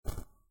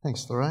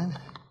Thanks, Lorraine.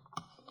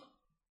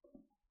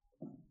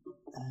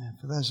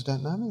 For those who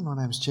don't know me, my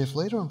name is Jeff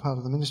Leader. I'm part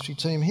of the ministry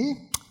team here,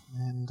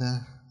 and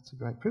it's a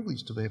great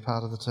privilege to be a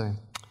part of the team.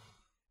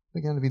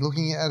 We're going to be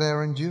looking at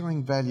our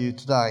enduring value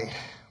today.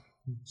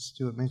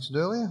 Stuart mentioned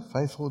earlier,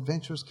 faithful,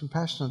 adventurous,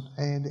 compassionate,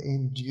 and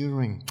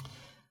enduring.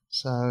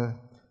 So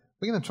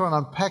we're going to try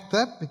and unpack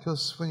that,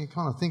 because when you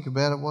kind of think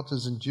about it, what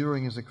does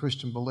enduring as a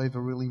Christian believer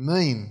really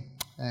mean?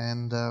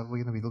 And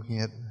we're going to be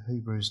looking at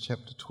Hebrews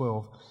chapter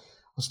 12.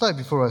 I'll state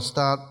before I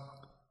start,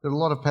 there are a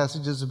lot of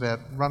passages about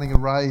running a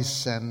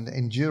race and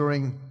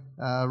enduring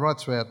right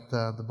throughout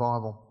the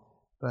Bible.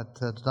 But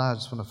today I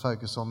just want to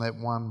focus on that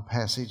one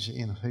passage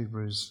in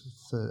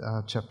Hebrews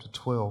chapter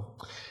 12.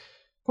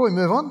 Before we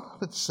move on,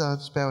 let's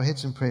just bow our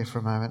heads in prayer for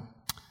a moment.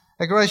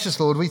 Our gracious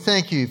Lord, we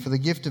thank you for the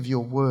gift of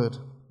your word.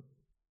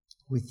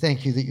 We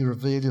thank you that you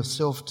reveal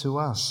yourself to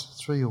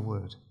us through your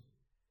word.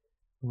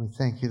 And we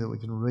thank you that we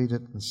can read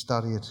it and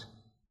study it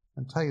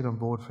and take it on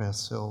board for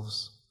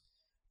ourselves.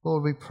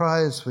 Lord, we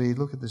pray as we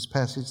look at this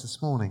passage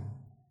this morning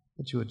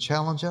that you would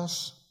challenge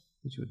us,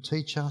 that you would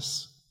teach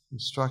us,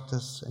 instruct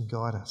us and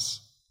guide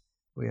us.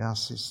 We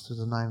ask this through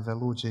the name of our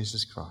Lord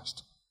Jesus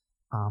Christ.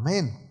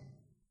 Amen.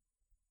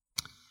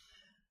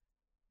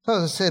 So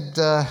as I said,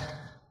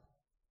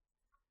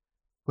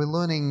 we're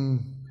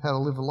learning how to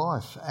live a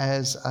life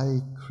as a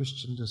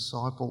Christian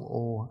disciple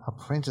or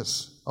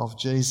apprentice of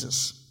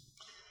Jesus.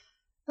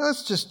 Now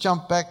let's just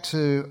jump back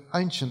to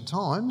ancient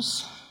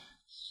times.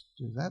 Let's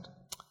do that.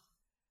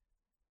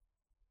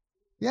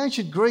 The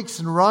ancient Greeks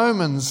and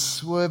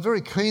Romans were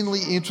very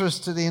keenly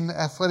interested in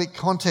athletic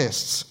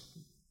contests,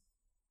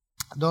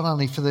 not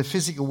only for their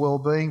physical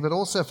well-being, but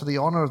also for the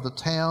honour of the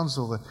towns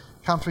or the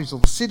countries or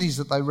the cities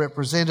that they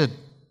represented. It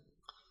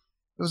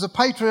was a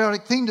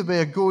patriotic thing to be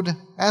a good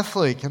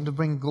athlete and to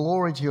bring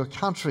glory to your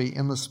country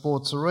in the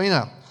sports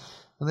arena.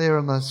 And there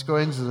on the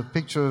screens is a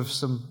picture of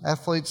some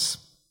athletes.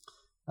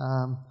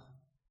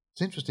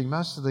 It's interesting,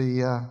 most of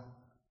the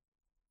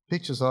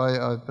pictures, when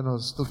I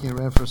was looking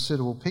around for a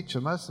suitable picture,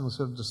 most of them were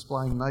sort of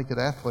displaying naked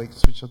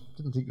athletes, which I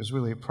didn't think was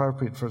really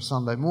appropriate for a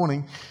Sunday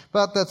morning,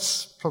 but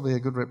that's probably a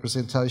good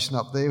representation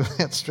up there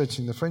without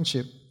stretching the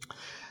friendship.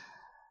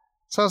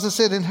 So as I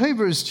said, in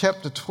Hebrews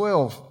chapter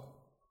 12,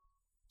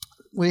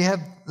 we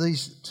have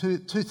these two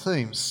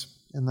themes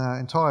in the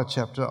entire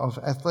chapter of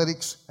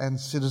athletics and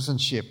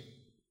citizenship.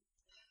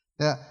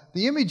 Now,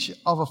 the image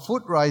of a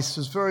foot race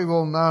was very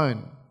well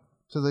known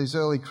to these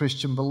early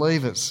Christian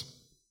believers.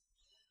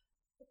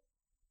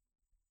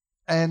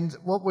 And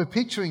what we're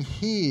picturing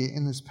here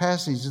in this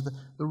passage is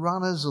the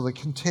runners or the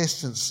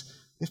contestants,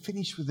 they're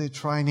finished with their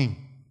training.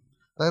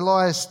 They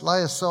lay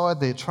aside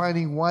their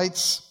training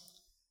weights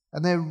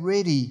and they're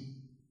ready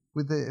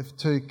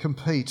to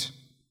compete.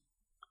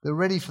 They're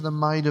ready for the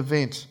main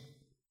event,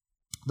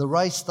 the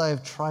race they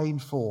have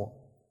trained for.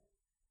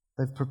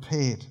 They've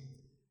prepared.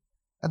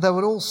 And they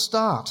would all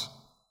start.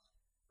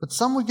 But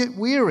some would get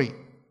weary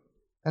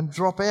and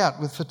drop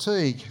out with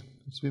fatigue.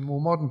 It's a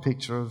more modern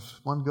picture of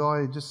one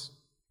guy who just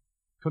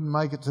couldn't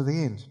make it to the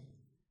end,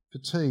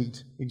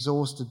 fatigued,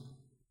 exhausted.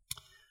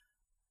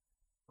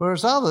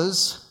 Whereas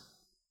others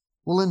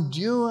will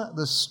endure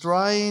the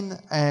strain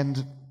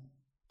and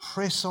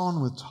press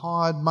on with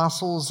tired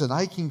muscles and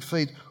aching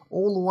feet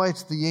all the way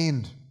to the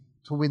end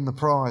to win the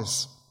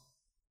prize.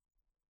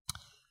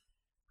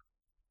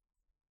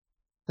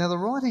 Now the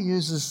writer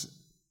uses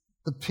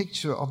the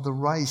picture of the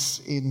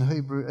race in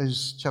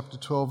Hebrews chapter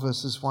 12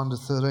 verses 1 to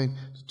 13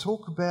 to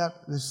talk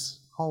about this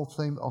whole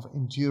theme of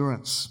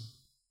endurance.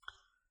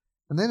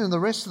 And then in the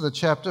rest of the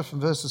chapter, from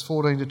verses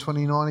 14 to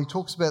 29, he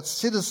talks about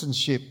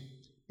citizenship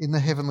in the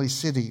heavenly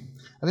city.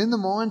 And in the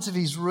minds of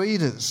his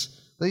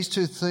readers, these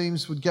two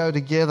themes would go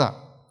together,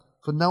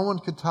 for no one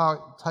could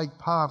take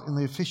part in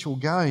the official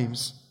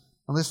games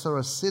unless they're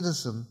a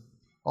citizen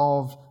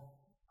of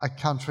a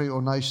country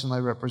or nation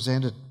they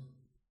represented.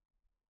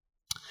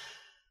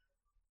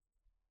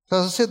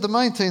 So as I said, the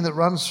main theme that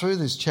runs through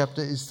this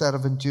chapter is that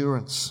of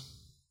endurance.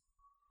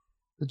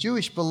 The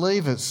Jewish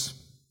believers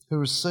who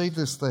received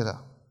this letter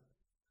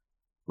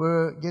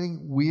were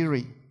getting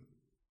weary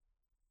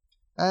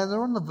and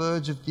they're on the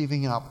verge of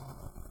giving up.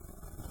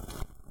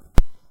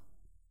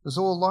 Because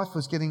all life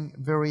was getting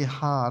very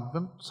hard.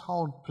 I'm not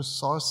told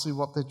precisely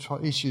what their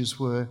issues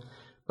were,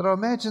 but I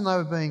imagine they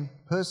were being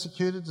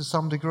persecuted to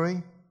some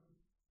degree.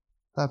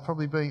 They were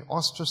probably being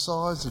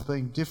ostracised as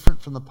being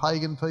different from the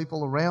pagan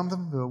people around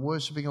them who were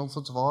worshipping all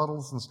sorts of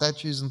idols and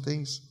statues and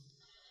things.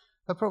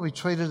 They were probably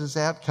treated as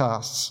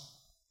outcasts.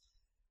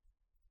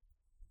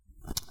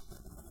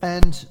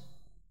 And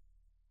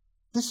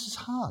this is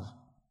hard,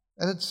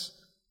 and it's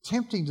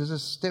tempting to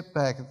just step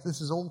back.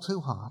 This is all too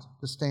hard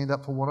to stand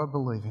up for what I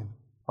believe in.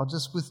 I'll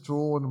just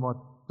withdraw into my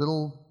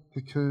little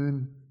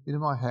cocoon, into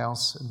my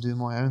house, and do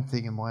my own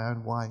thing in my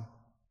own way.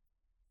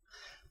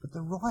 But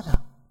the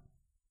writer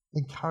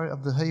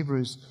of the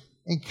Hebrews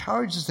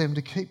encourages them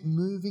to keep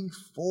moving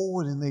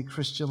forward in their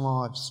Christian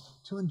lives,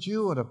 to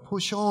endure, to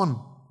push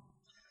on,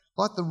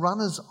 like the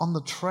runners on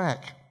the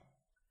track.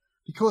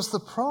 Because the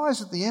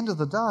prize at the end of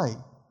the day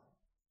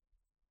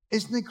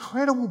is an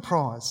incredible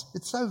prize.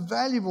 It's so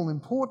valuable,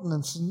 important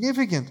and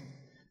significant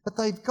that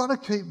they've got to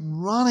keep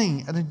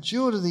running and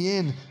endure to the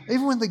end,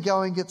 even when the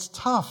going gets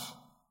tough.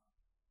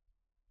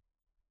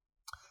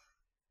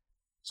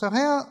 So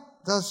how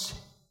does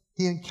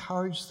he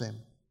encourage them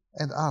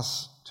and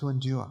us to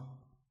endure?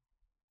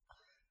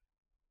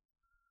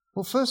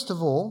 Well, first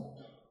of all,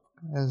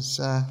 as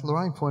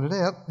Lorraine pointed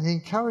out, he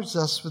encouraged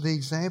us with the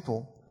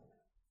example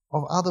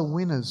of other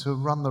winners who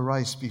have run the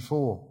race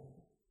before.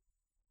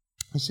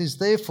 He says,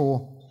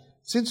 therefore,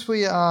 since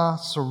we are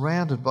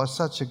surrounded by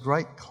such a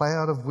great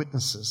cloud of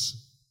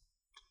witnesses.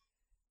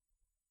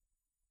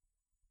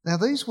 Now,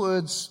 these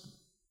words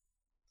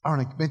are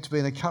meant to be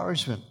an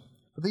encouragement,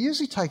 but they're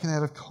usually taken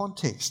out of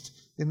context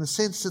in the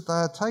sense that they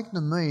are taken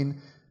to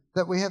mean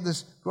that we have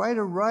this great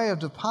array of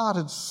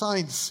departed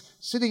saints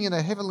sitting in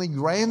a heavenly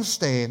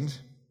grandstand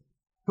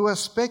who are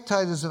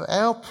spectators of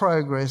our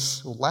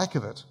progress, or lack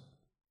of it,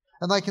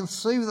 and they can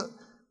see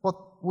what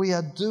we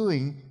are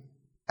doing,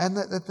 and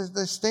that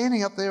they're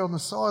standing up there on the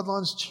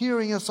sidelines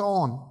cheering us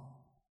on,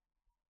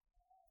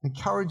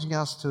 encouraging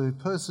us to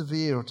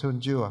persevere or to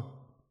endure.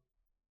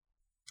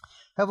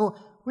 However,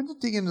 when you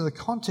dig into the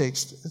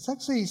context, it's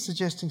actually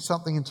suggesting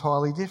something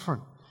entirely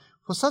different.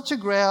 For such a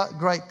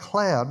great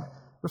cloud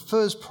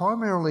refers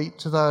primarily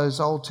to those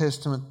Old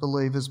Testament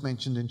believers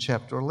mentioned in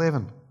chapter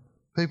 11.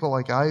 People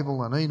like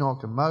Abel and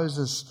Enoch and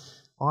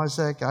Moses,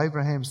 Isaac,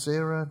 Abraham,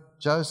 Sarah,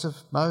 Joseph,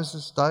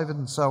 Moses, David,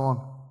 and so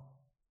on.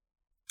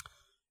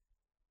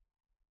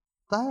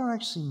 They are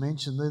actually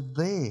mentioned, they're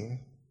there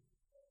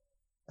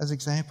as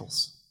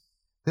examples.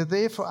 They're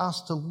there for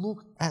us to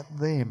look at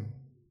them,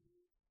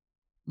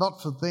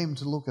 not for them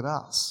to look at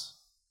us.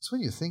 So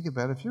when you think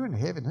about it, if you're in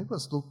heaven, who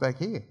wants to look back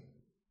here?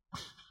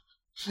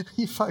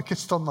 You're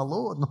focused on the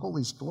Lord and all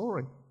His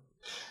glory.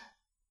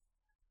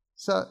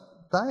 So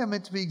they are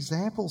meant to be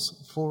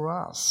examples for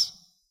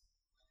us.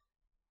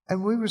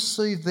 And we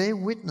receive their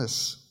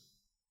witness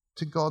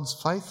to God's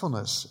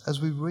faithfulness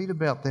as we read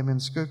about them in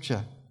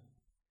Scripture.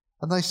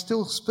 And they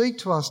still speak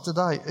to us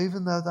today,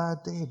 even though they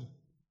are dead.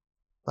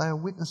 They are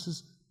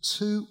witnesses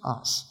to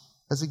us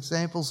as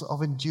examples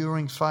of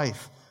enduring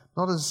faith,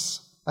 not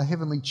as a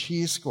heavenly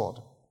cheer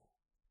squad.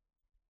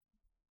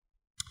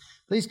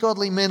 These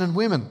godly men and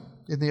women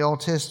in the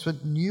Old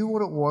Testament knew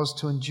what it was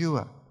to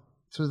endure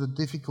through the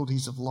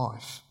difficulties of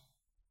life.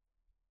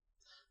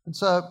 And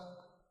so,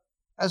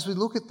 as we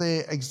look at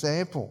their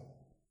example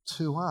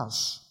to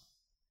us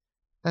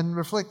and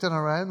reflect on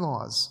our own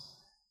lives,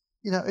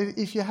 you know,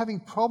 if you're having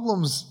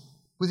problems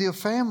with your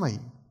family,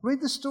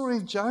 read the story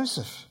of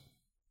Joseph.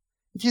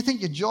 If you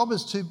think your job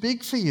is too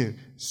big for you,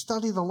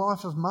 study the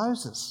life of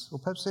Moses, or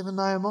perhaps even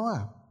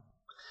Nehemiah.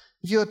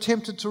 If you're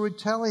tempted to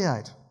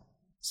retaliate,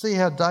 see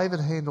how David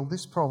handled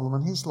this problem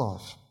in his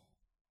life.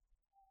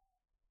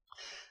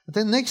 But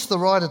then next, the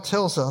writer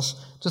tells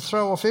us to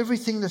throw off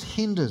everything that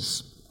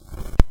hinders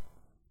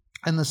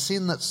and the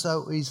sin that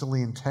so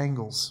easily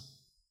entangles.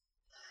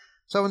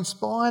 So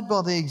inspired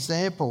by the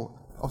example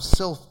of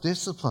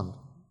self-discipline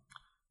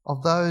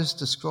of those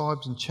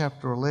described in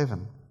chapter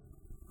 11,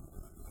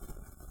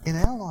 in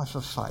our life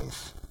of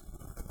faith,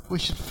 we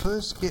should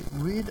first get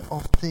rid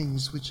of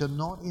things which are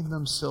not in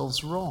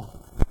themselves wrong,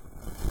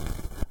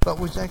 but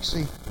which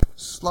actually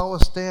slow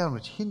us down,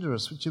 which hinder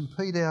us, which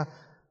impede our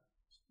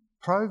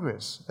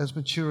progress as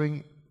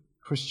maturing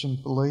Christian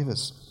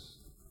believers.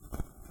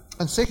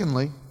 And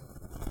secondly,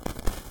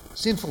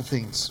 sinful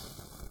things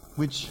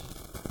which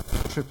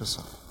trip us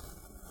up.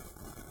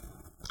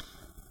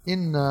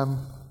 In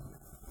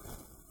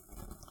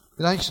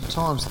ancient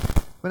times,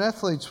 when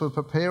athletes were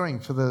preparing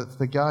for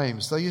the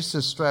games, they used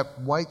to strap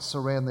weights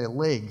around their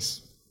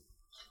legs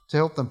to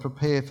help them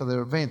prepare for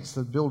their events,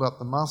 to build up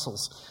the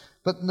muscles.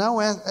 But no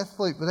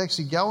athlete would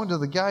actually go into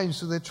the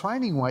games with their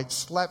training weights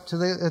strapped to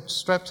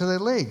their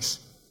legs.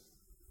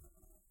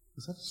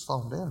 Because that'd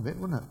slow them down a bit,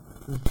 wouldn't it?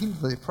 It would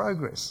hinder their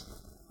progress.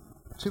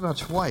 Too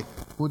much weight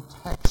would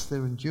tax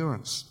their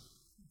endurance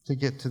to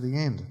get to the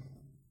end.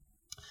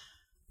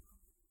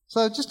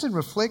 So just in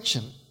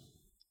reflection,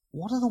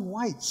 what are the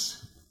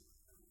weights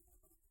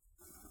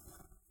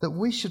that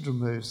we should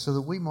remove so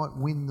that we might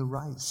win the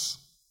race,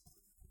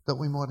 that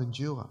we might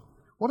endure?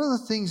 What are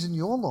the things in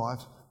your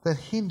life that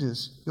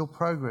hinders your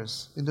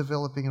progress in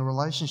developing a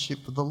relationship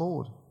with the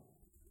Lord?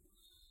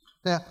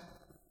 Now,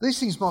 these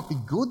things might be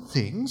good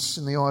things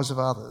in the eyes of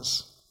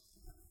others,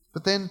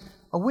 but then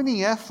a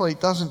winning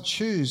athlete doesn't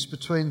choose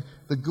between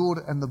the good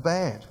and the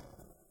bad.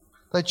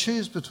 They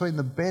choose between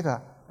the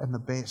better and the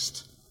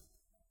best.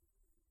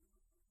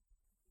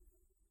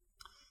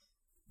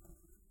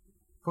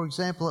 For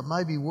example, it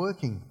may be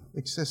working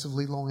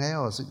excessively long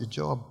hours at your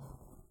job,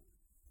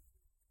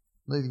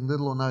 leaving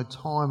little or no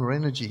time or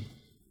energy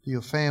for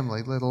your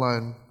family, let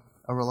alone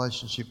a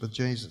relationship with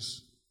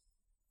Jesus.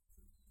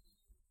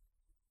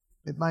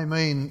 It may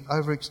mean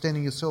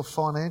overextending yourself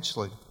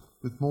financially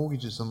with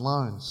mortgages and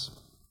loans,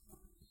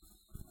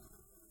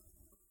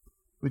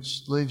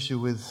 which leaves you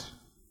with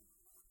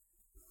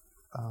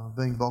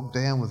being bogged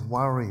down with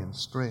worry and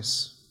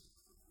stress.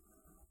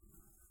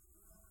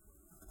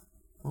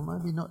 or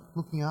maybe not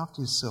looking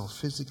after yourself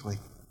physically,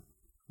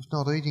 of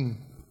not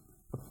eating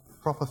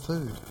proper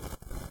food,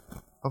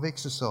 of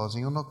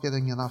exercising or not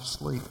getting enough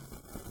sleep.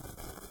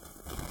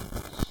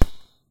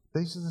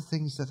 These are the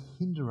things that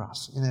hinder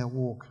us in our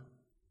walk.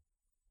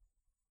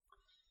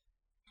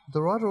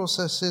 The writer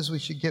also says we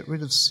should get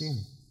rid of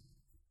sin,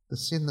 the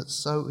sin that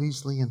so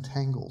easily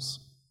entangles.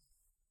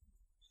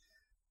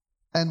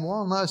 And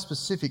while no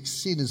specific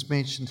sin is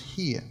mentioned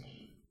here,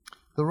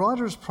 the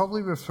writer is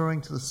probably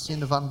referring to the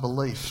sin of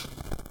unbelief.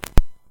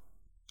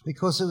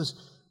 Because it was,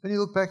 when you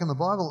look back in the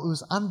Bible, it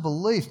was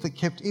unbelief that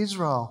kept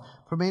Israel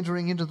from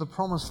entering into the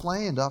promised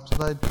land after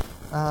they'd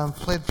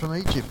fled from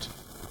Egypt.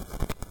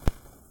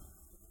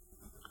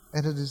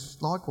 And it is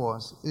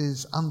likewise, it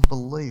is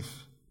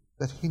unbelief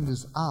that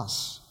hinders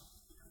us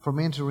from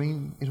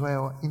entering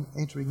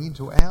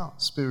into our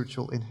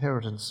spiritual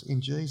inheritance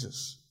in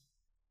Jesus.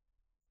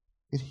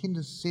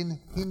 Sin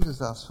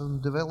hinders us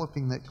from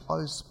developing that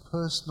close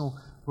personal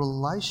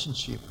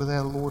relationship with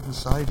our Lord and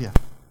Saviour.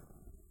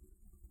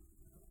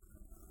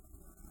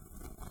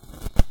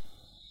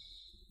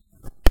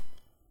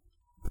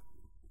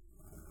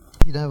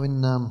 You know,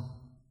 in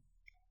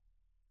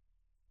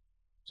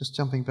just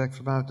jumping back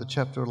for a moment to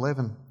chapter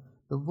 11,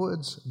 the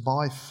words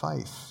by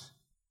faith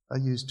are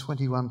used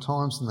 21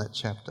 times in that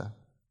chapter.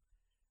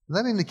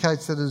 That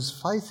indicates that it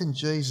is faith in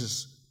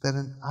Jesus that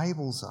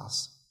enables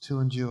us to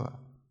endure.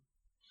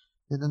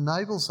 It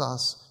enables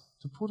us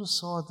to put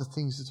aside the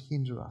things that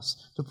hinder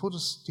us,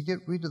 to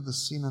get rid of the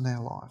sin in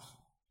our life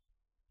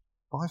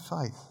by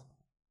faith.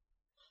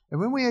 And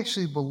when we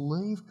actually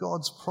believe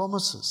God's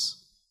promises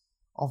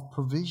of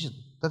provision,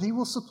 that He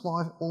will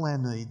supply all our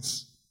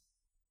needs,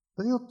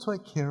 that He'll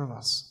take care of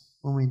us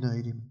when we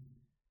need Him,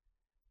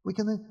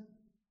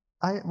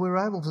 we're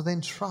able to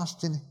then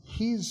trust in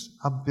His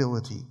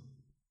ability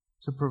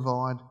to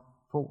provide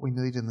for what we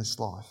need in this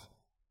life,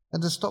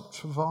 and to stop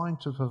trying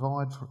to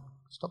provide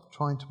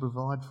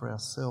for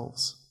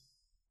ourselves.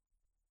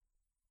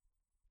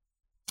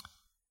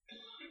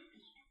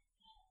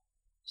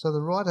 So the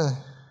writer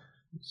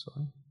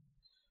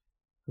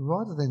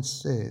then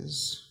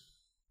says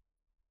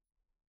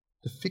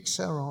to fix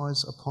our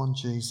eyes upon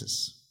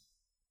Jesus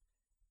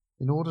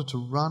in order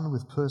to run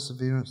with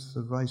perseverance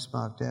the race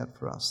marked out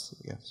for us.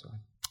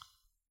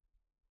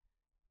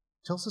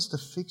 Tells us to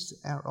fix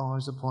our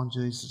eyes upon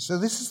Jesus. So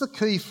this is the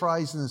key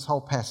phrase in this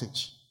whole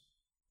passage.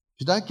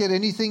 If you don't get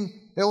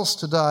anything else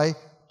today,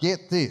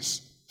 get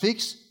this.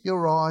 Fix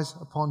your eyes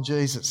upon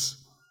Jesus.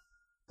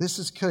 This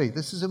is key.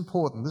 This is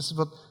important. This is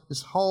what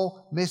this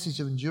whole message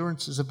of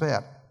endurance is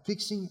about.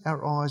 Fixing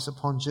our eyes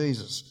upon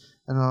Jesus.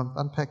 And I'll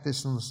unpack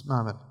this in this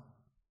moment.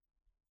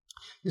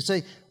 You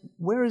see,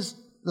 whereas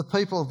the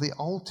people of the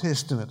Old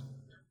Testament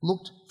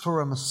looked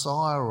for a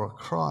Messiah or a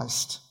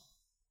Christ,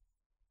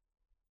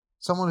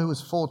 someone who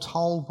was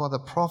foretold by the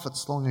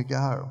prophets long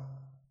ago,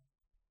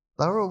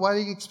 they were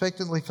waiting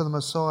expectantly for the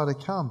Messiah to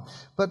come.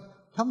 But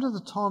come to the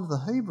time of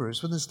the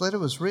Hebrews, when this letter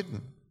was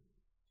written,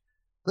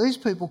 these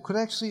people could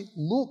actually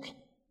look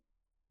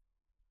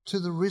to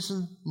the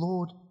risen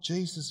Lord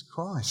Jesus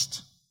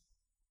Christ,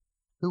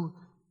 who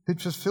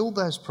had fulfilled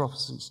those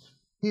prophecies.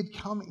 He had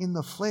come in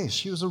the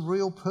flesh. He was a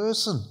real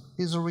person.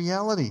 He was a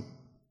reality.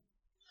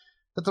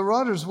 But the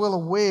writer is well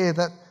aware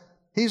that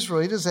his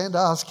readers and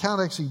us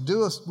can't actually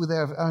do it with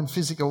our own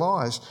physical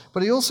eyes,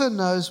 but he also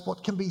knows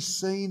what can be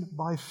seen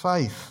by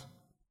faith.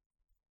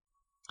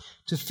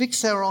 To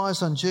fix our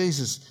eyes on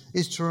Jesus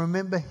is to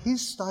remember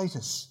His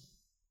status.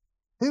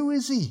 Who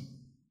is He?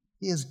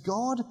 He is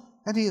God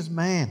and He is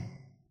man.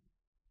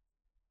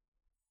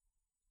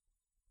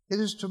 It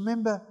is to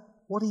remember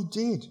what He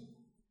did.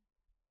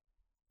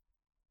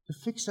 To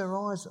fix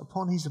our eyes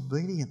upon His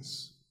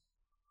obedience.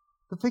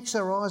 To fix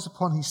our eyes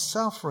upon His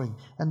suffering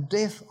and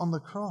death on the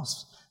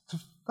cross. To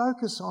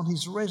focus on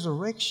His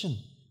resurrection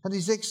and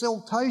His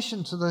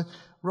exaltation to the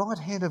right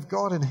hand of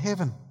God in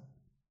heaven.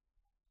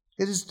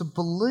 It is to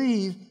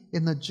believe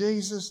in the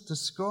Jesus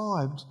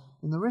described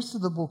in the rest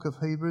of the book of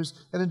Hebrews,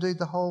 and indeed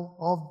the whole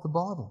of the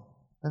Bible,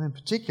 and in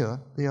particular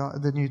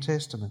the New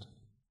Testament.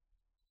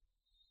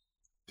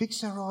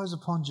 Fix our eyes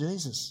upon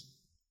Jesus.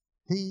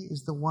 He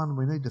is the one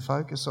we need to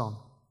focus on.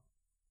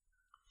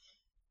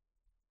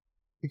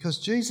 Because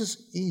Jesus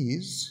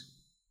is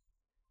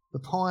the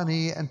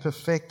pioneer and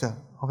perfecter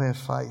of our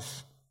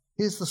faith.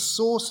 He is the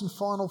source and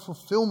final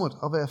fulfilment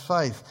of our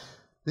faith.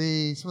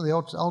 Some of the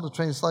older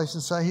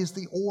translations say He's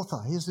the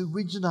author, He's the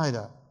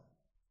originator.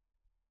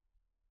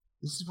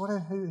 This is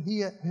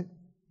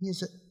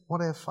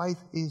what our faith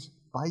is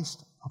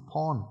based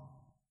upon.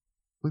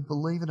 We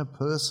believe in a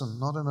person,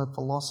 not in a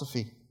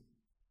philosophy.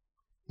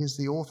 He's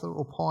the author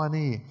or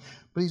pioneer.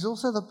 But He's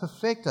also the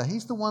perfecter.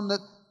 He's the one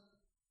that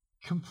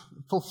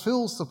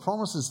fulfills the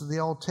promises of the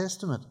Old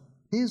Testament.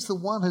 He's the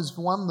one who's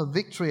won the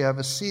victory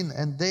over sin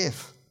and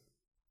death.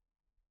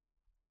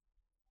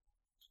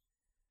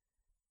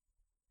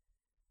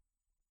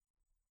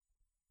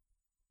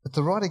 But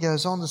the writer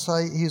goes on to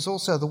say He is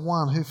also the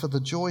one who, for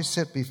the joy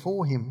set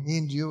before Him, He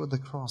endured the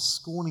cross,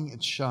 scorning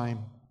its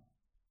shame.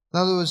 In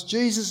other words,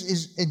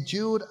 Jesus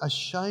endured a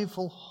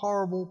shameful,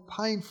 horrible,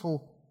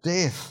 painful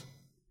death.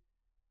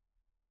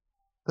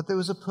 But there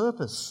was a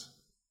purpose.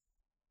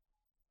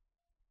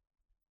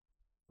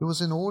 It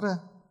was in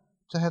order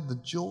to have the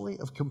joy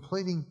of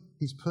completing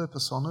his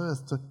purpose on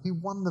earth. He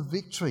won the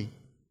victory.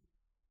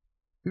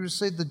 He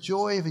received the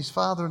joy of his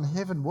Father in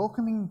heaven,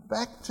 welcoming him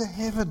back to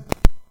heaven.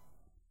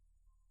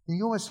 And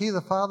you always hear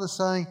the Father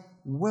saying,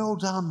 "Well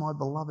done, my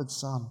beloved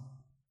Son."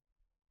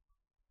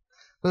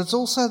 But it's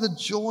also the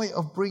joy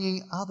of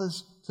bringing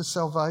others to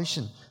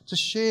salvation, to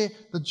share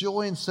the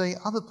joy in seeing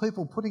other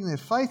people putting their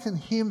faith in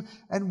him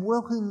and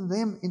welcoming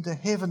them into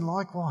heaven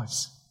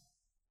likewise.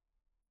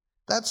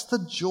 That's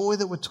the joy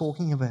that we're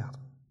talking about.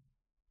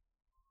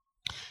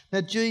 Now,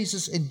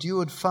 Jesus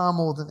endured far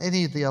more than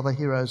any of the other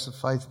heroes of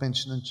faith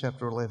mentioned in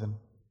chapter 11.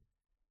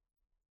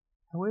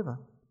 However,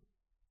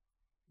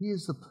 he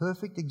is the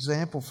perfect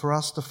example for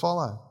us to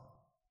follow.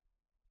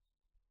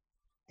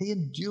 He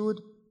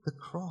endured the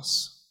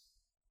cross.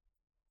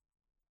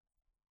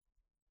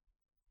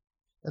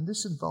 And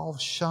this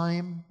involves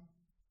shame,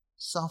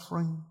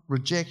 suffering,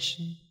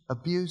 rejection,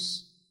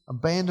 abuse,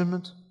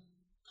 abandonment.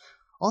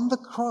 On the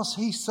cross,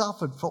 he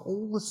suffered for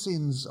all the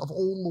sins of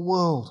all the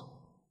world.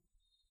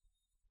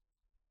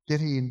 Yet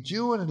he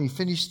endured and he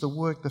finished the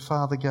work the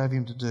Father gave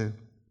him to do.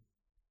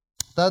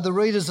 Though the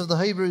readers of the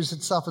Hebrews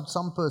had suffered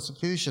some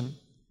persecution,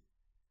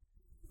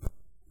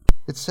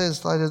 it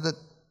says later that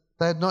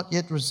they had not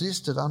yet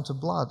resisted unto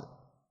blood.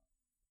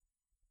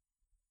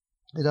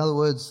 In other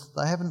words,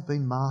 they haven't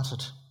been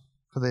martyred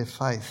for their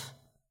faith.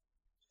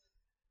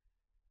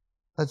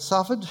 They'd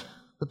suffered,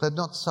 but they'd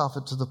not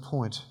suffered to the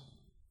point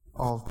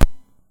of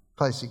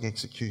facing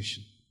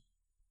execution,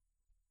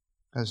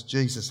 as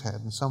Jesus had,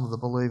 and some of the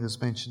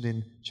believers mentioned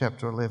in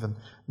chapter 11.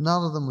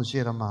 None of them was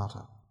yet a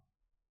martyr.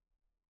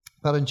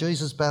 But in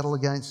Jesus' battle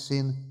against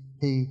sin,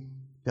 he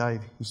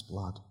gave his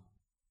blood.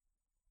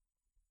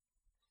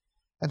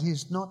 And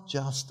he's not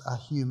just a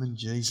human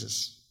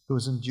Jesus who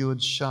has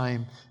endured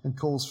shame and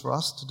calls for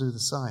us to do the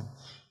same.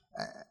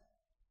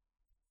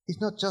 He's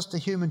not just a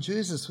human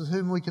Jesus with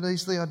whom we can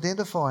easily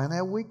identify in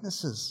our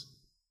weaknesses,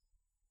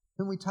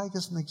 whom we take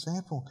as an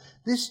example.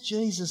 This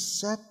Jesus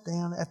sat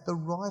down at the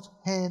right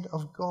hand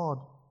of God.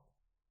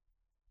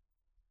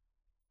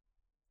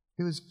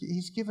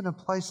 He's given a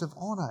place of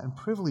honour and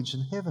privilege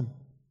in heaven.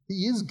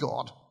 He is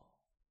God.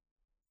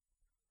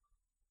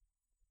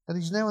 And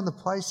he's now in the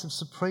place of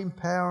supreme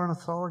power and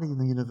authority in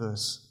the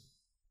universe.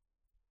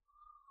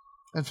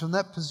 And from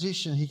that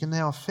position, he can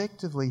now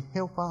effectively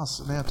help us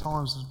in our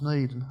times of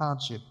need and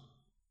hardship.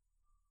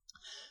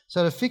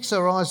 So to fix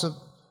our eyes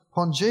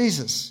upon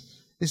Jesus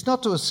is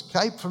not to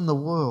escape from the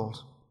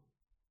world.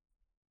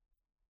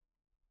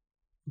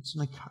 It's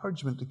an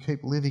encouragement to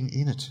keep living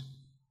in it,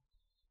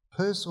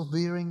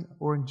 persevering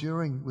or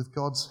enduring with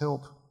God's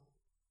help.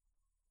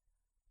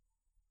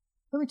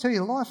 Let me tell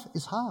you, life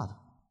is hard.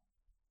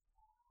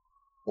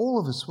 All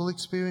of us will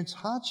experience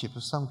hardship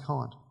of some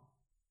kind.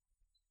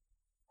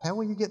 How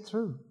will you get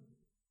through?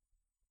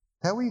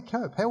 How will you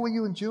cope? How will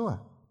you endure?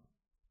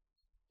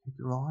 Keep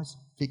your eyes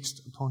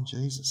fixed upon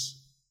Jesus.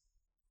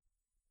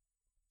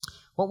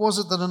 What was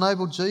it that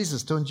enabled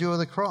Jesus to endure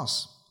the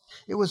cross?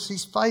 It was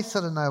his faith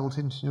that enabled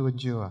him to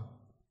endure.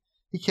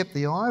 He kept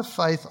the eye of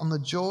faith on the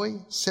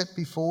joy set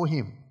before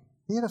him.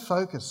 He had a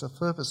focus, a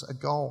purpose, a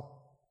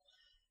goal.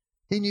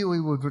 He knew he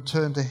would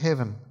return to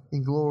heaven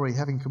in glory,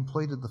 having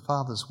completed the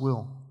Father's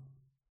will.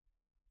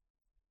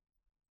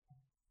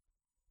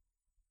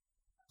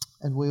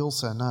 And we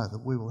also know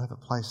that we will have a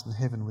place in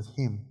heaven with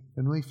him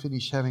when we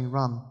finish having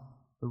run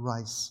the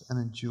race and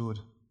endured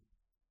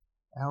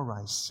our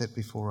race set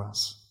before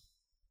us.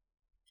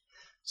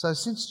 So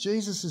since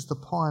Jesus is the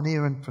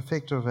pioneer and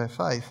perfecter of our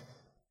faith,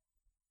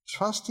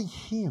 trusting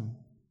him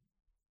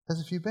has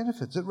a few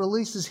benefits. It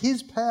releases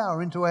his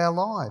power into our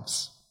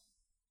lives.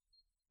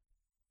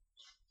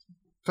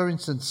 For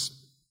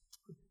instance,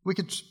 we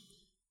could,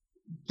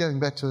 going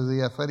back to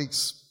the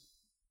athletics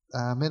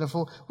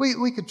metaphor,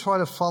 we could try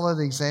to follow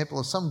the example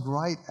of some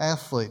great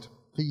athlete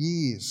for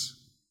years.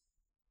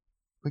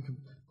 We could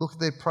look at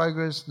their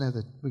progress,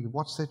 we could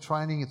watch their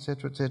training,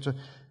 etc., etc.,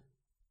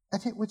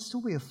 and yet we'd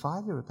still be a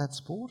failure at that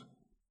sport.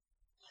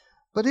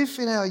 But if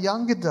in our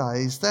younger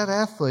days that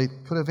athlete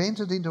could have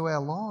entered into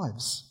our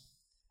lives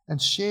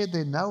and shared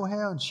their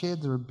know-how and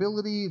shared their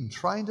ability and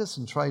trained us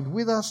and trained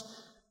with us,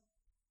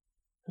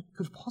 it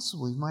could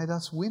possibly have made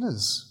us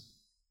winners.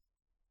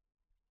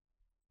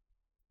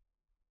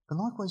 And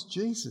likewise,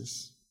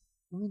 Jesus,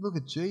 when we look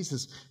at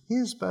Jesus, he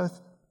is both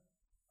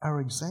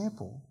our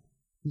example,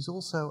 he's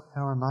also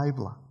our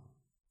enabler.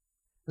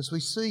 As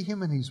we see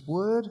him in his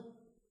word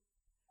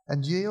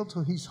and yield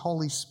to his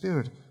Holy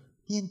Spirit,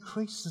 he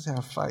increases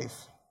our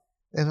faith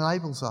and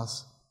enables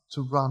us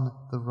to run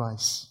the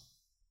race.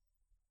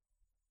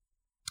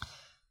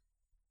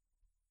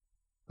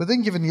 We're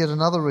then given yet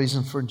another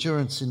reason for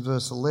endurance in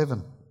verse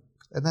 11,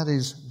 and that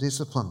is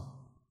discipline.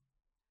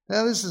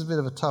 Now, this is a bit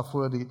of a tough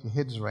word to get your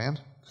heads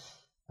around.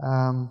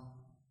 I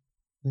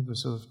think we've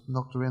sort of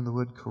knocked around the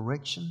word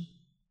correction.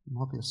 It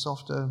might be a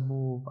softer,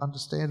 more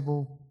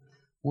understandable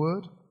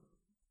word.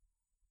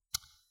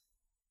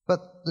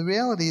 But the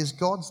reality is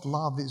God's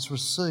love is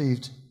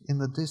received in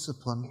the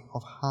discipline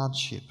of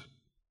hardship.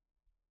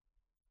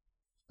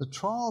 The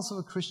trials of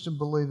a Christian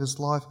believer's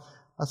life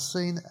are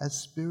seen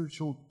as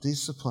spiritual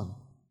discipline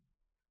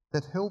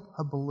that help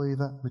a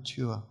believer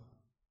mature.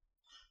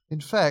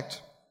 In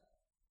fact,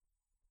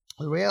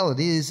 the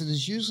reality is it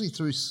is usually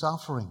through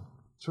suffering,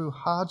 through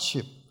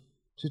hardship,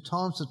 to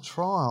times of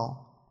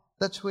trial,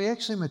 that we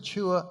actually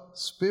mature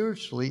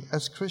spiritually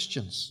as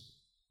Christians.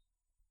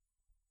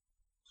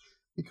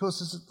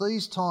 Because it's at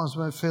these times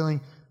when we're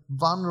feeling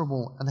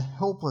vulnerable and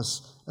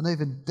helpless and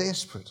even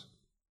desperate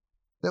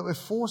that we're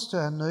forced to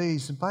our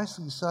knees and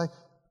basically say,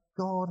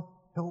 God,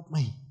 help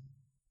me.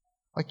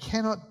 I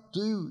cannot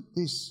do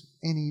this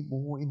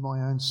anymore in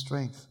my own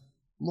strength.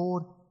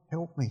 Lord,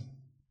 help me.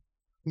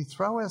 We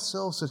throw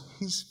ourselves at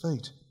His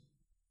feet.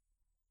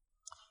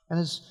 And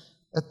it's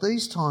at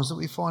these times that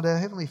we find our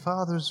Heavenly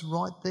Father is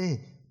right there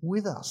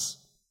with us,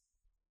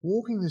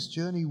 walking this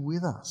journey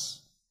with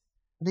us.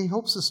 And He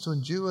helps us to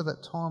endure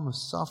that time of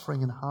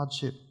suffering and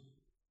hardship.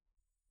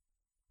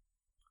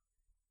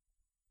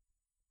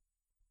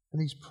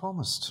 And He's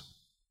promised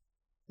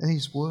in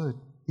His word,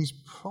 He's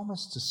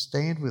promised to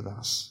stand with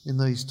us in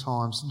these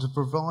times and to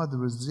provide the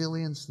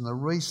resilience and the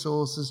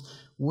resources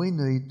we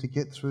need to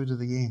get through to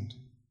the end.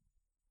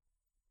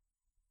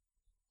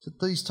 It's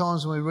at these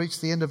times when we reach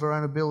the end of our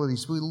own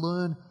abilities, we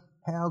learn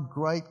how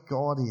great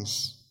God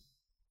is.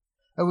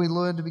 And we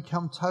learn to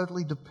become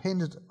totally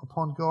dependent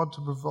upon God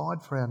to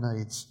provide for our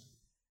needs.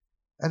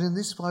 And in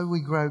this way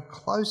we grow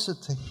closer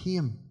to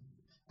Him,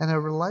 and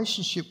our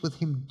relationship with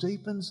Him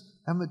deepens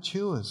and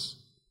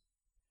matures.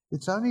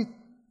 It's only,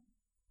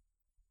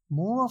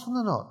 more often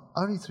than not,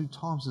 only through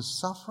times of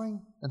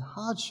suffering and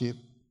hardship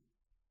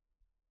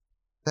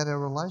that our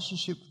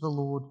relationship with the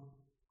Lord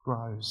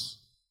grows,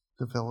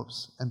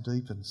 develops and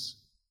deepens.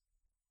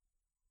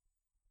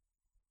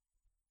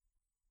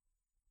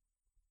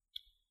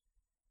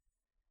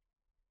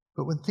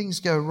 But when things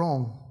go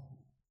wrong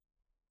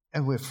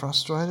and we're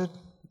frustrated,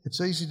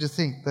 it's easy to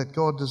think that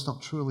God does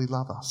not truly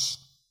love us.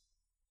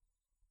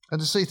 And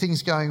to see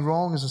things going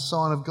wrong as a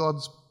sign of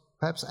God's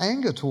perhaps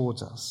anger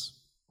towards us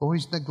or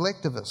His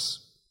neglect of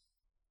us.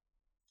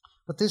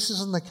 But this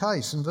isn't the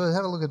case. And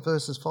have a look at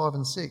verses 5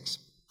 and 6.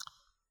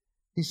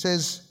 He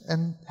says,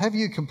 "And have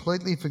you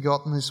completely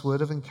forgotten this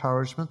word of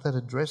encouragement that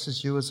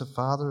addresses you as a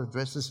father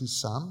addresses his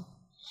son?"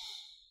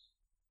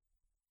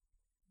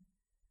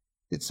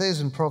 It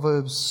says in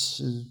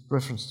Proverbs,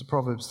 reference to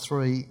Proverbs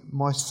 3,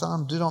 "My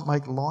son, do not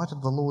make light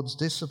of the Lord's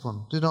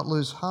discipline. Do not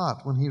lose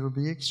heart when He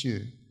rebukes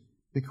you,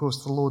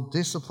 because the Lord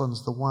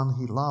disciplines the one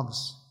He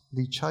loves, and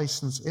He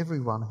chastens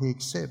everyone He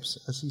accepts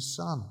as His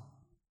son."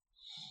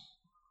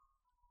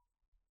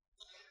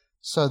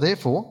 So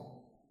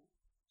therefore,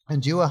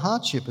 endure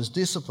hardship as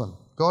discipline.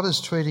 God is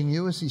treating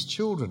you as His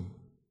children.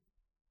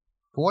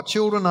 For what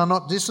children are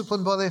not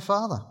disciplined by their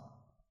father?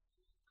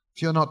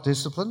 If you're not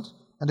disciplined,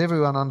 and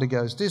everyone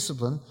undergoes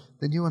discipline,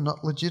 then you are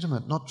not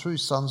legitimate, not true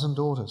sons and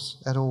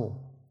daughters at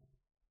all.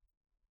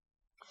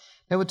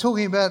 Now we're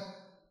talking about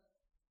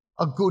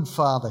a good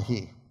father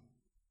here,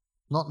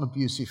 not an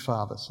abusive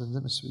father, so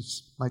let me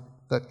make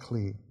that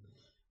clear.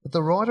 But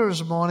the writer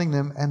is reminding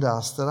them and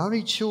us that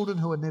only children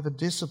who are never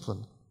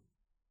disciplined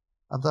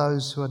are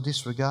those who are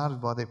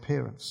disregarded by their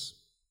parents.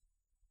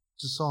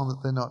 It's a sign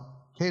that they're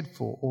not cared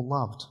for or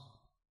loved.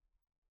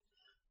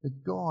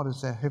 But God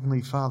is our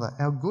Heavenly Father,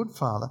 our good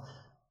Father,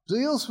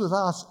 deals with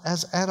us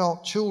as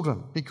adult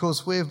children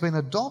because we have been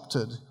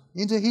adopted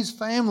into His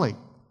family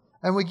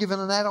and we're given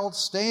an adult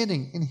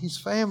standing in His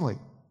family.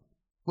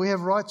 We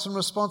have rights and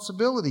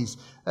responsibilities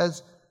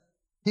as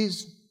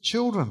His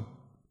children.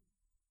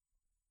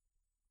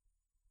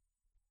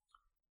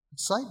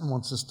 Satan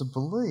wants us to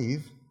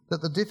believe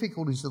that the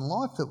difficulties in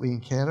life that we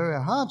encounter,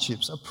 our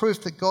hardships, are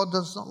proof that God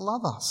does not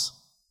love us.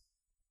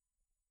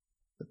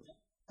 But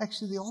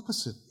actually the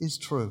opposite is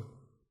true.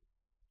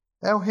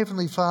 Our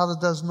Heavenly Father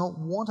does not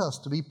want us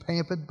to be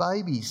pampered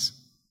babies.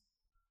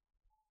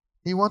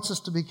 He wants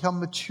us to become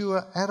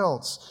mature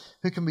adults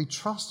who can be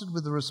trusted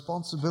with the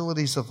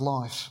responsibilities of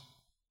life.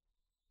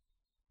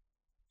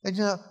 And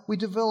we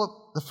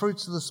develop the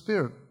fruits of the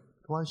Spirit,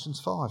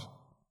 Galatians 5.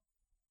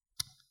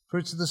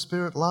 Fruits of the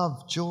Spirit: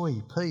 love,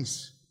 joy,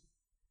 peace,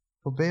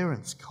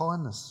 forbearance,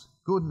 kindness,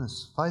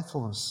 goodness,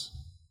 faithfulness,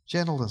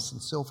 gentleness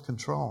and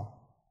self-control.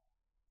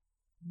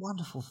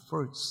 Wonderful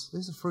fruits.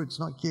 These are fruits,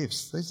 not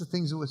gifts. These are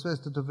things that we're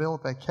supposed to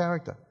develop our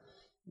character.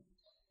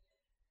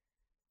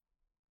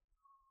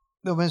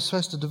 Now, we're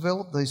supposed to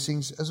develop these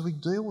things as we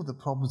deal with the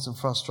problems and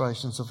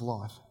frustrations of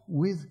life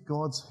with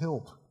God's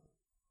help.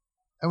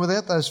 And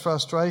without those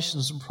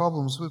frustrations and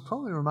problems, we'd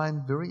probably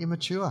remain very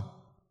immature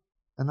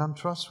and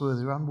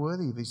untrustworthy or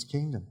unworthy of His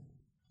kingdom.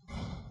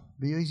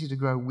 It'd be easy to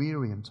grow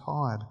weary and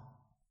tired.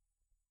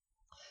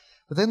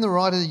 But then the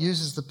writer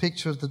uses the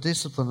picture of the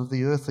discipline of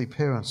the earthly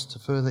parents to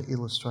further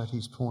illustrate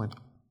his point.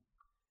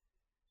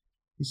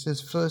 He says,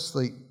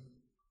 firstly,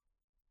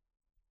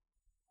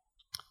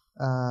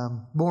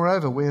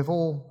 moreover, we have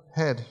all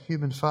had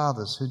human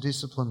fathers who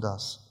disciplined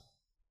us,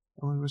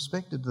 and we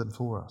respected them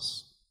for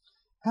us.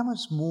 How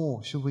much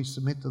more should we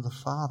submit to the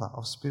Father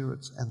of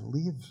spirits and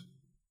live?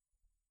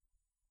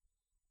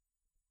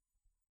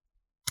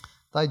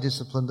 They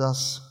disciplined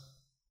us.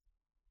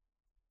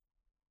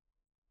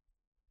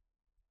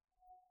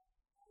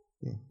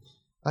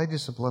 They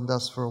disciplined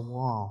us for a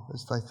while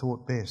as they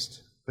thought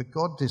best, but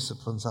God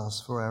disciplines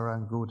us for our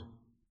own good,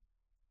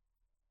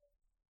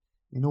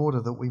 in order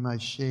that we may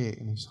share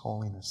in His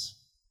holiness.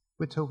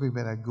 We're talking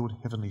about our good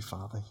Heavenly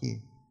Father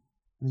here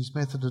and His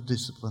method of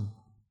discipline.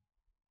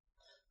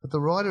 But the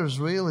writer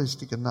is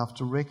realistic enough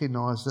to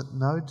recognise that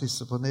no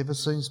discipline ever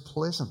seems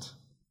pleasant.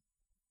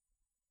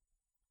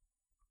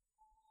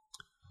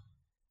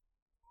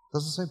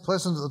 Doesn't seem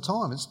pleasant at the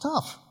time. It's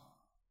tough.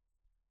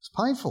 It's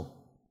painful.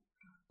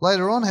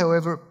 Later on,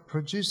 however, it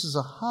produces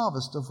a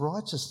harvest of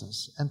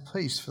righteousness and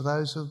peace for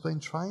those who have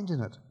been trained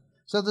in it.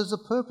 So there's a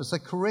purpose, a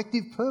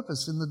corrective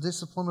purpose in the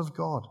discipline of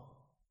God.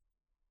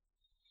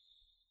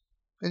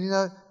 And you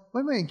know,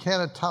 when we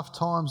encounter tough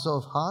times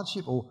of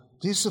hardship or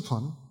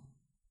discipline,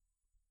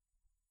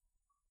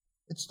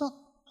 it's not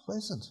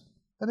pleasant.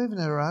 And even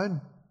in our own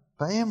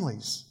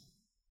families,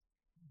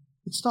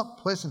 it's not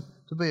pleasant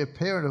to be a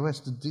parent who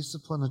has to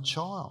discipline a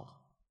child.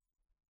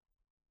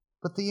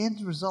 But the end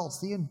results,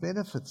 the end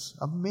benefits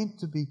are meant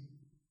to be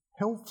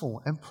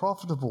helpful and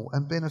profitable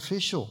and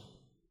beneficial.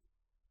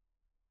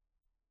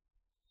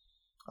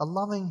 A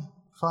loving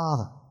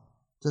father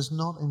does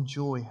not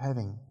enjoy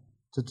having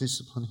to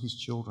discipline his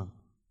children,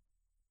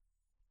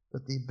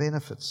 but the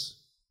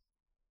benefits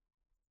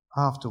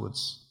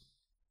afterwards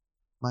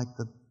make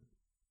the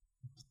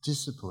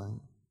discipline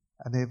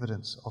an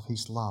evidence of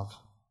his love.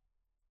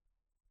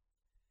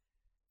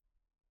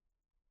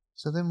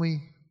 So then we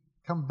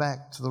come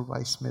back to the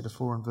race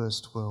metaphor in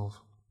verse 12.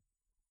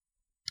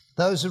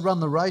 Those who run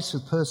the race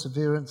with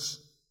perseverance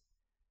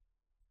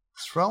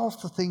throw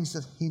off the things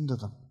that hinder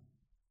them.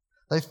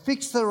 They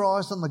fix their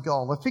eyes on the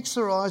goal. They fix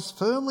their eyes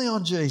firmly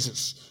on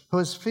Jesus, who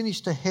has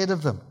finished ahead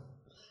of them,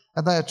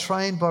 and they are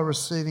trained by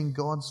receiving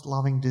God's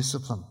loving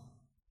discipline.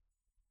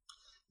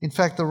 In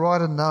fact, the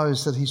writer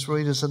knows that his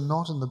readers are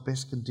not in the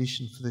best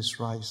condition for this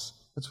race.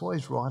 That's why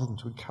he's writing,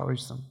 to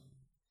encourage them.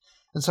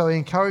 And so he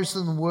encouraged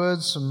them in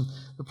words from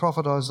the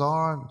prophet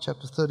Isaiah in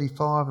chapter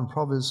 35 and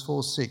Proverbs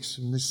 4:6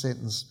 in this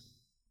sentence.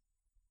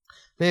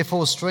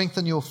 Therefore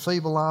strengthen your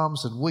feeble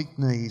arms and weak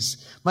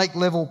knees. Make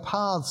level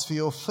paths for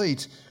your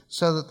feet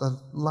so that the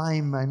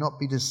lame may not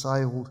be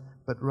disabled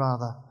but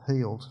rather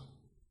healed.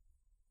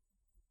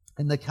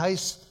 In the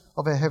case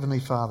of our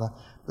Heavenly Father,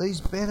 these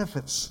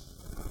benefits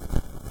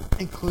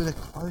include a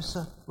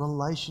closer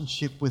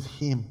relationship with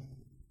Him,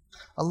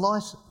 a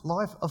life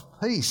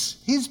of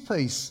peace, His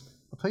peace,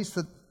 a peace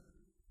that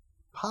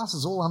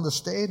passes all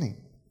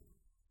understanding,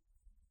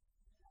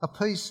 a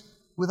peace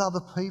with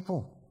other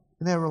people,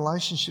 in our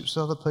relationships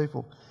with other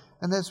people.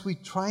 And as we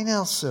train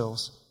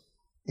ourselves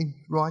in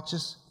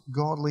righteous,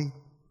 godly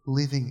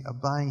living,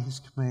 obeying His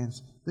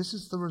commands, this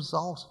is the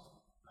result: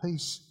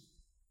 peace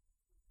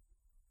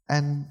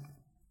and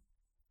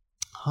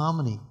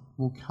harmony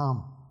will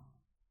come,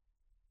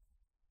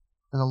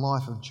 and a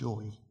life of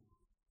joy.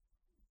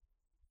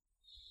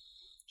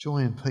 Joy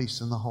and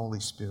peace in the Holy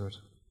Spirit.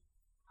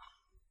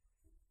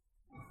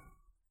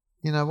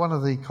 You know, one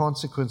of the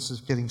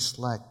consequences of getting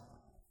slack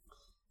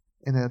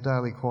in our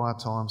daily quiet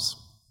times,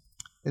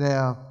 in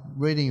our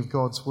reading of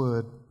God's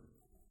Word,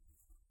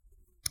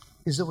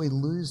 is that we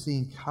lose the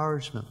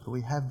encouragement that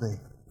we have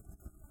there,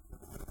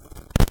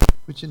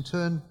 which in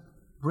turn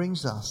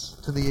brings us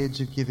to the edge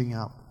of giving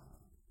up.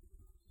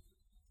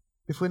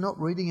 If we're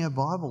not reading our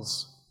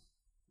Bibles,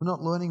 we're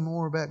not learning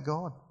more about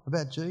God,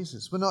 about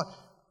Jesus. We're not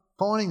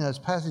finding those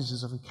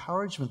passages of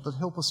encouragement that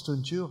help us to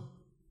endure,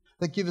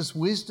 that give us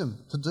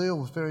wisdom to deal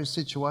with various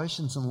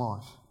situations in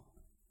life.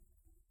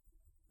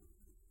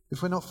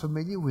 If we're not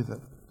familiar with it,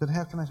 then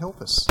how can it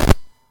help us?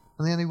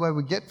 And the only way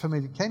we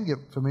can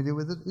get familiar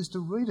with it is to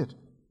read it.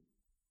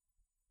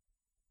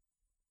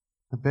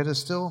 And better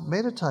still,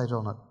 meditate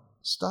on it,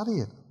 study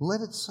it,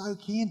 let it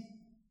soak in,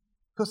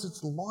 because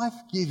it's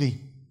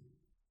life-giving.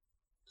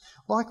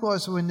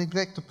 Likewise, when we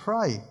neglect to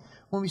pray,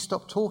 when we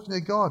stop talking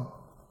to God,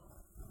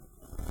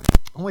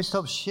 when we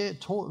stop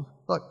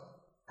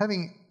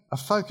having a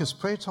focused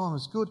prayer time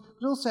is good,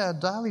 but also our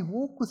daily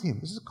walk with Him.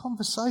 This is a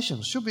conversation.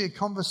 It should be a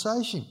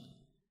conversation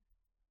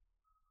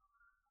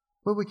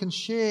where we can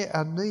share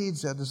our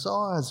needs, our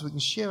desires, we can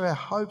share our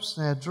hopes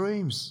and our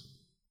dreams.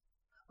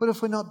 But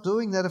if we're not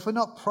doing that, if we're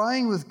not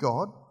praying with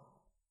God,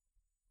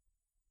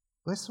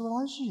 where's the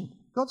relationship?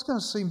 God's going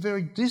to seem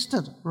very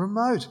distant,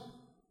 remote,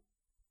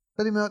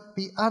 that He might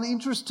be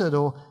uninterested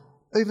or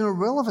even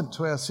irrelevant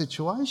to our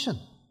situation.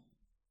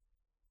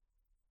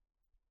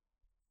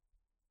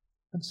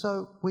 And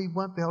so we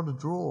won't be able to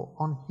draw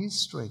on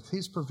His strength,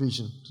 His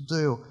provision to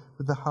deal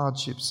with the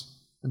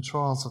hardships and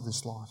trials of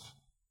this life.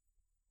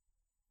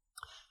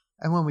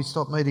 And when we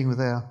stop meeting with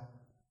our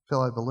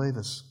fellow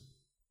believers,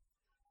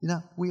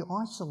 we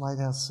isolate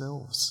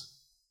ourselves.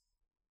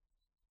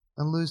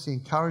 and lose the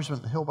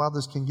encouragement and help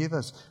others can give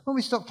us. When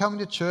we stop coming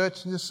to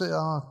church and just say,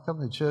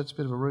 coming to church is a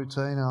bit of a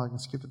routine, I can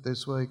skip it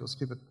this week or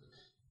skip it,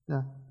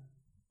 it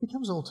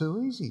becomes all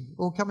too easy.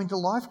 Or coming to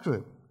life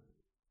group.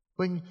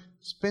 We can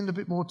spend a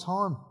bit more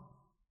time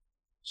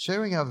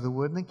sharing over the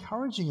word and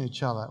encouraging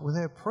each other with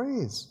our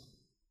prayers.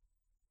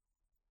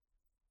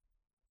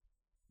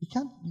 You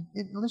can't,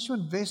 unless you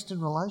invest in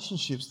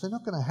relationships, they're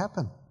not going to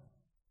happen.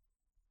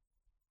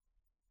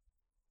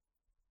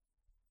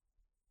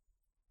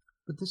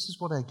 But this is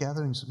what our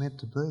gatherings are meant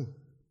to be.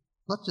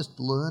 Not just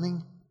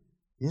learning.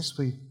 Yes,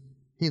 we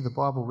hear the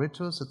Bible read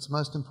to us. It's the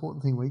most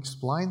important thing. We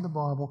explain the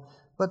Bible.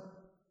 But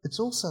it's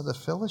also the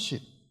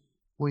fellowship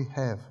we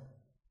have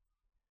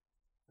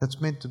that's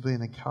meant to be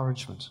an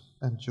encouragement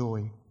and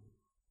joy.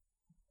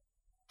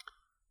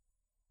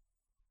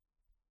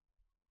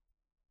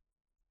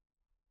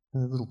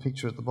 And the little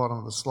picture at the bottom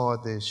of the slide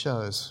there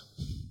shows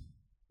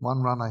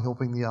one runner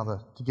helping the other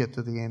to get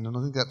to the end. And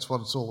I think that's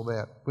what it's all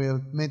about.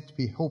 We're meant to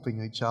be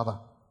helping each other.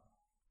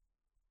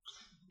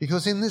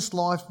 Because in this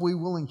life we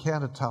will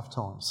encounter tough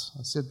times,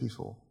 I said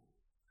before.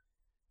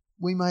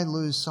 We may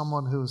lose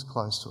someone who is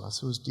close to us,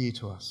 who is dear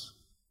to us.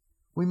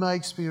 We may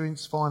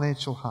experience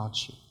financial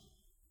hardship.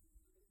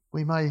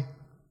 We may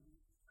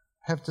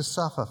have to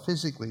suffer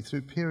physically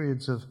through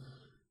periods of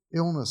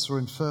illness or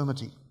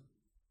infirmity.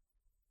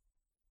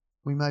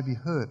 We may be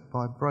hurt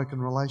by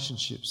broken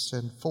relationships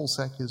and false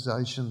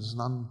accusations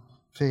and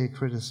unfair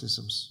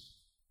criticisms.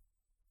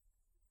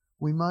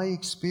 We may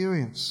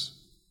experience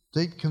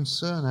deep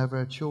concern over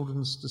our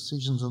children's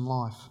decisions in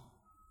life.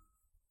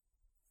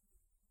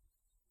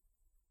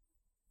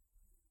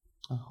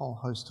 A whole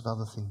host of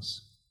other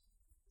things.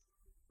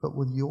 But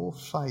will your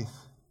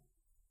faith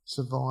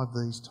survive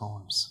these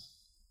times?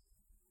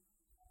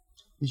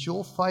 Is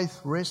your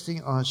faith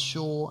resting on a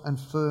sure and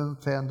firm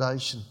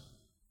foundation?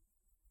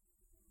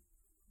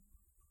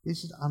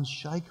 Is it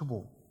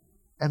unshakable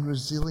and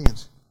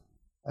resilient?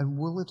 And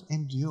will it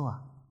endure?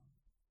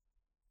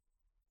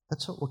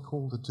 That's what we're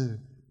called to do.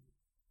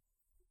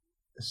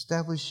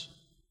 Establish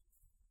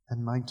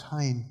and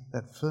maintain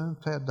that firm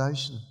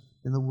foundation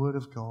in the Word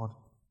of God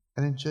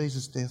and in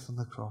Jesus' death on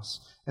the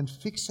cross. And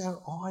fix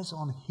our eyes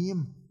on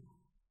Him.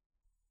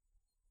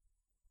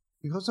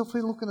 Because if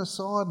we're looking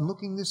aside and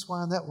looking this way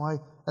and that way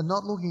and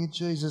not looking at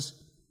Jesus,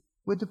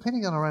 we're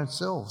depending on our own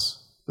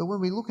selves. But when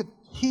we look at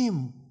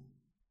Him,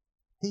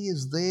 He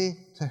is there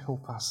to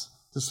help us,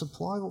 to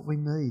supply what we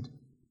need.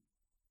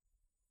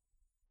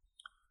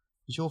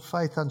 Is your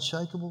faith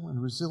unshakable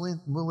and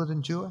resilient, and will it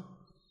endure?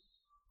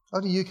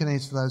 Only you can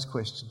answer those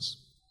questions.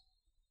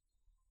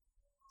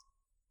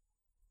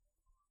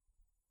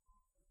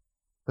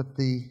 But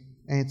the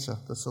answer,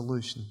 the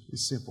solution,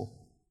 is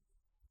simple.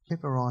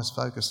 Keep our eyes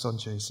focused on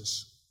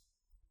Jesus.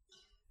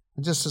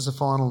 And just as a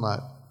final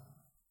note,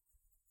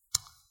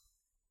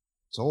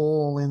 it's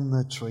all in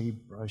the tree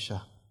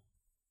brochure.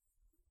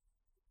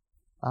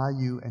 Are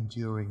you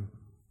enduring?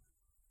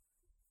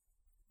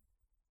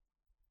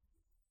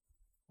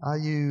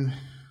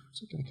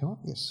 Is it going to come up?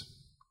 Yes.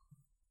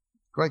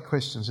 Great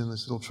questions in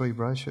this little tree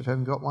brochure. If you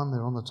haven't got one,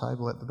 they're on the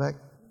table at the back.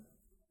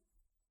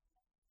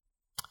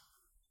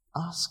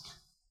 Ask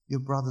your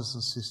brothers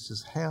and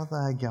sisters how they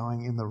are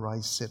going in the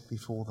race set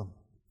before them.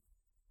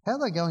 How are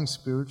they going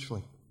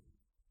spiritually?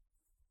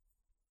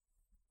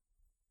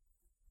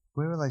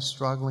 Where are they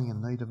struggling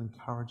in need of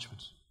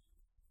encouragement?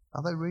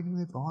 Are they reading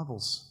their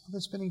Bibles? Are they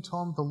spending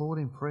time with the Lord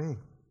in prayer?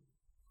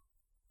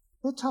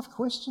 They're tough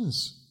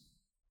questions.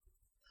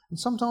 And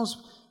sometimes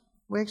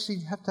we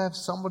actually have to have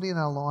somebody in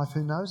our life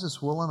who knows us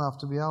well enough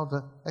to be able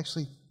to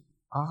actually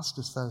ask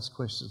us those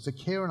questions, to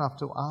care enough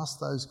to ask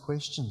those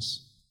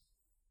questions.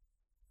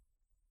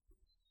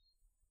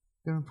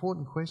 They're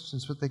important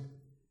questions, but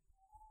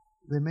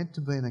they're meant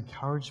to be an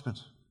encouragement,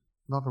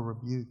 not a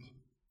rebuke.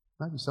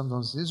 Maybe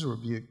sometimes it is a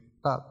rebuke,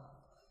 but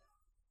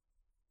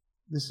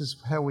this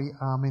is how we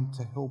are meant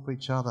to help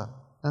each other.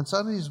 And it's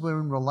only as we're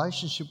in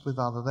relationship with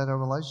others that our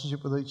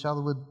relationship with each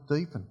other will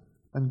deepen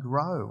and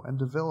grow and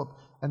develop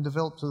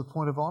to the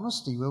point of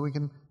honesty where we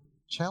can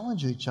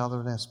challenge each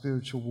other in our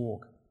spiritual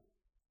walk.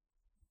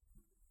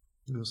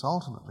 Because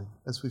ultimately,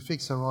 as we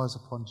fix our eyes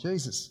upon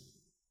Jesus,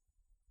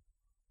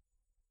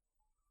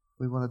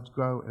 we want to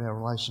grow in our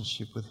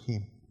relationship with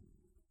Him.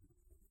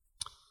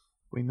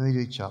 We need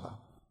each other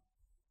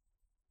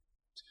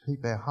to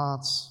keep our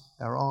hearts,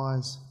 our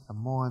eyes, our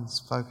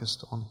minds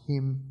focused on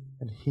Him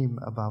and Him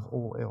above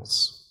all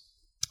else.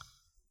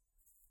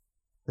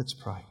 Let's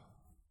pray.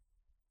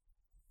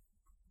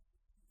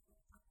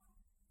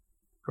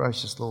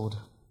 Gracious Lord,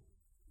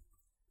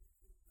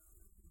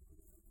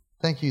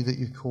 thank you that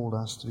you've called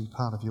us to be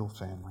part of your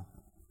family.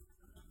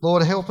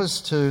 Lord, help us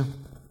to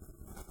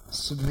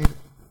submit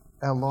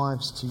our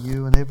lives to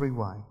you in every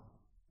way,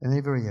 in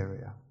every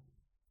area,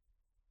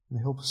 and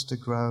help us to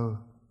grow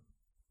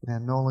in our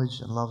knowledge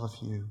and love of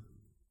you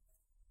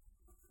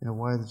in a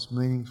way that's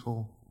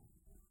meaningful,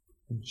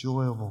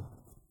 enjoyable,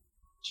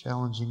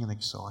 challenging and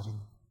exciting.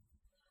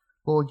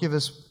 Lord, give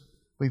us,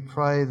 we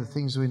pray, the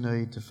things we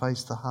need to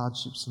face the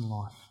hardships in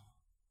life.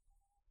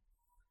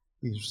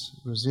 is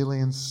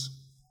resilience,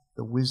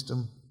 the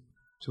wisdom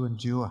to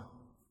endure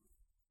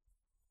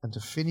and to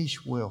finish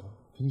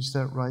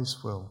that race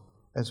well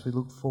as we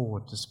look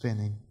forward to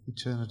spending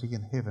eternity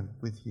in heaven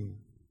with you.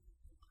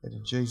 And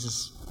in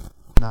Jesus'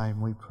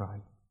 name we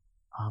pray.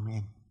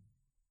 Amen.